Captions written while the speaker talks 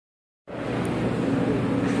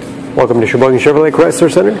Welcome to Sheboygan Chevrolet Chrysler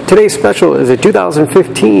Center. Today's special is a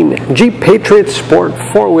 2015 Jeep Patriot Sport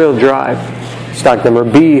 4-wheel drive. Stock number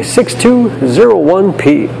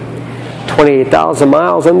B6201P. 28,000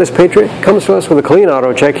 miles on this Patriot. Comes to us with a clean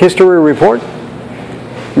auto check history report.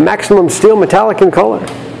 Maximum steel metallic in color.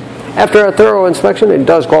 After a thorough inspection, it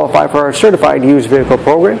does qualify for our certified used vehicle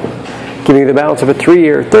program, giving you the balance of a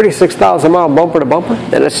 3-year, 36,000-mile bumper-to-bumper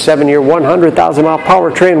and a 7-year, 100,000-mile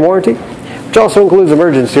powertrain warranty, which also includes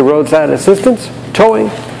emergency roadside assistance, towing,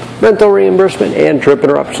 rental reimbursement, and trip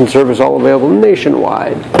interruption service, all available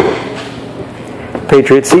nationwide.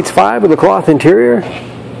 Patriot seats 5 with a cloth interior.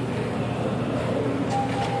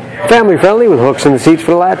 Family friendly with hooks in the seats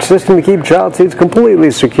for the latch system to keep child seats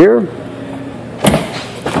completely secure.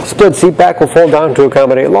 Split seat back will fold down to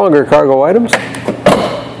accommodate longer cargo items.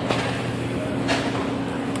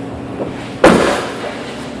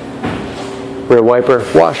 Rear wiper,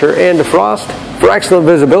 washer, and defrost for excellent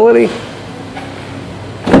visibility.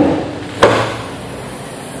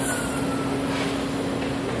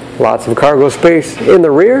 Lots of cargo space in the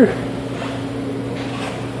rear.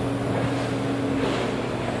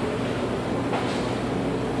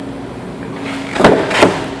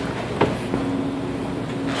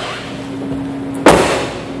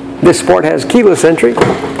 This Sport has keyless entry,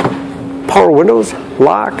 power windows,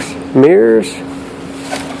 locks, mirrors,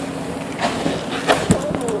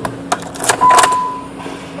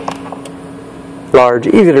 large,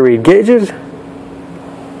 easy-to-read gauges,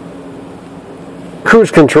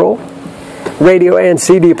 cruise control, radio and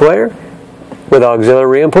CD player with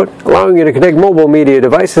auxiliary input, allowing you to connect mobile media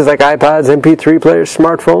devices like iPods, MP3 players,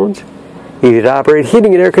 smartphones, easy-to-operate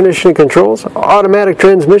heating and air conditioning controls, automatic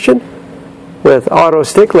transmission with auto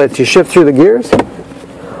stick, lets you shift through the gears,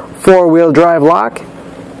 4-wheel drive lock,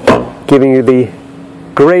 giving you the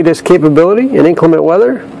greatest capability in inclement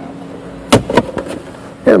weather,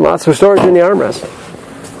 and lots of storage in the armrest.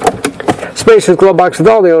 Spacious glove box with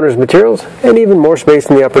all the owner's materials, and even more space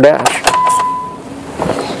in the upper dash.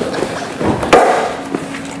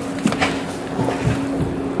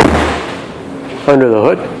 Under the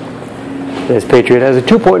hood, this Patriot has a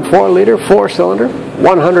 2.4-liter 4-cylinder,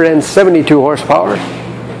 172 horsepower.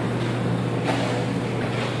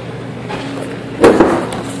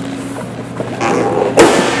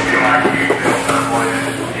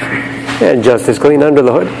 And just as clean under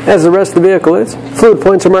the hood as the rest of the vehicle is. Fluid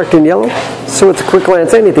points are marked in yellow, so it's a quick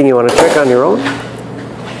glance anything you want to check on your own.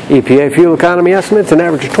 EPA fuel economy estimates an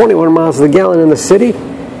average of 21 miles to the gallon in the city,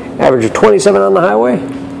 average of 27 on the highway,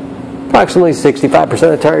 approximately 65% of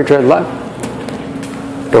the tire tread left.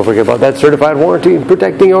 Don't forget about that certified warranty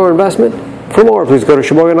protecting your investment. For more, please go to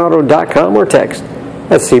SheboyganAuto.com or text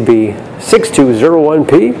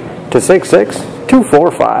SCB6201P to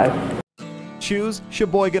 66245. Choose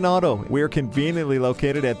Sheboygan Auto. We're conveniently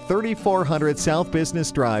located at 3400 South Business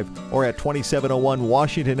Drive or at 2701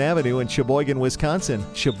 Washington Avenue in Sheboygan, Wisconsin.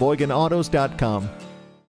 SheboyganAutos.com.